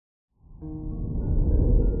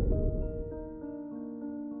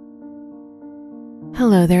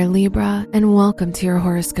Hello there, Libra, and welcome to your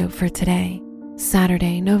horoscope for today,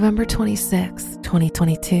 Saturday, November 26,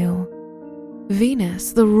 2022.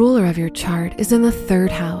 Venus, the ruler of your chart, is in the third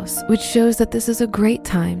house, which shows that this is a great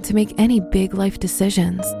time to make any big life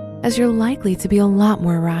decisions, as you're likely to be a lot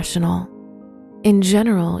more rational. In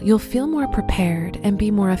general, you'll feel more prepared and be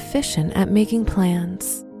more efficient at making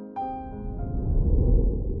plans.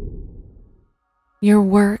 Your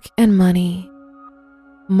work and money.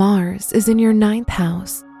 Mars is in your ninth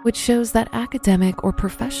house, which shows that academic or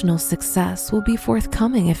professional success will be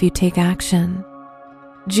forthcoming if you take action.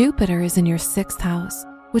 Jupiter is in your sixth house,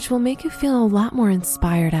 which will make you feel a lot more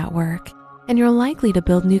inspired at work, and you're likely to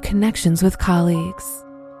build new connections with colleagues.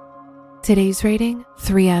 Today's rating,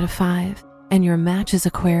 3 out of 5, and your match is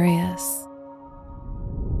Aquarius.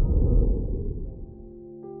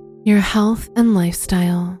 Your health and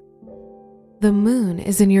lifestyle. The moon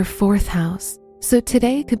is in your fourth house, so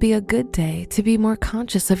today could be a good day to be more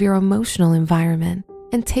conscious of your emotional environment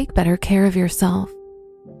and take better care of yourself.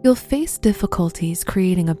 You'll face difficulties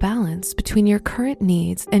creating a balance between your current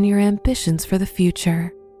needs and your ambitions for the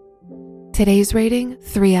future. Today's rating,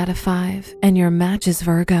 3 out of 5, and your match is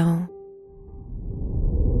Virgo.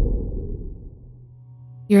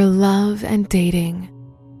 Your love and dating.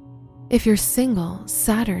 If you're single,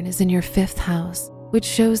 Saturn is in your fifth house, which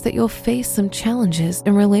shows that you'll face some challenges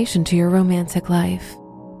in relation to your romantic life.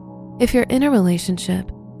 If you're in a relationship,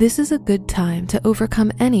 this is a good time to overcome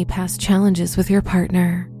any past challenges with your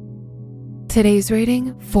partner. Today's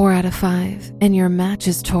rating, 4 out of 5, and your match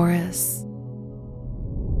is Taurus.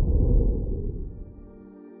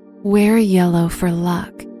 Wear yellow for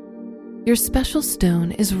luck. Your special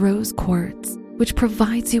stone is rose quartz, which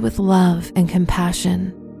provides you with love and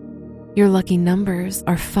compassion. Your lucky numbers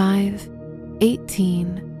are 5,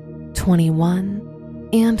 18, 21,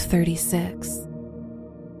 and 36.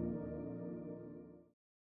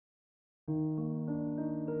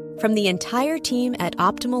 From the entire team at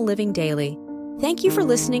Optimal Living Daily, thank you for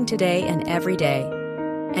listening today and every day.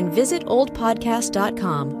 And visit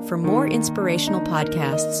oldpodcast.com for more inspirational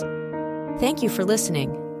podcasts. Thank you for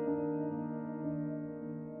listening.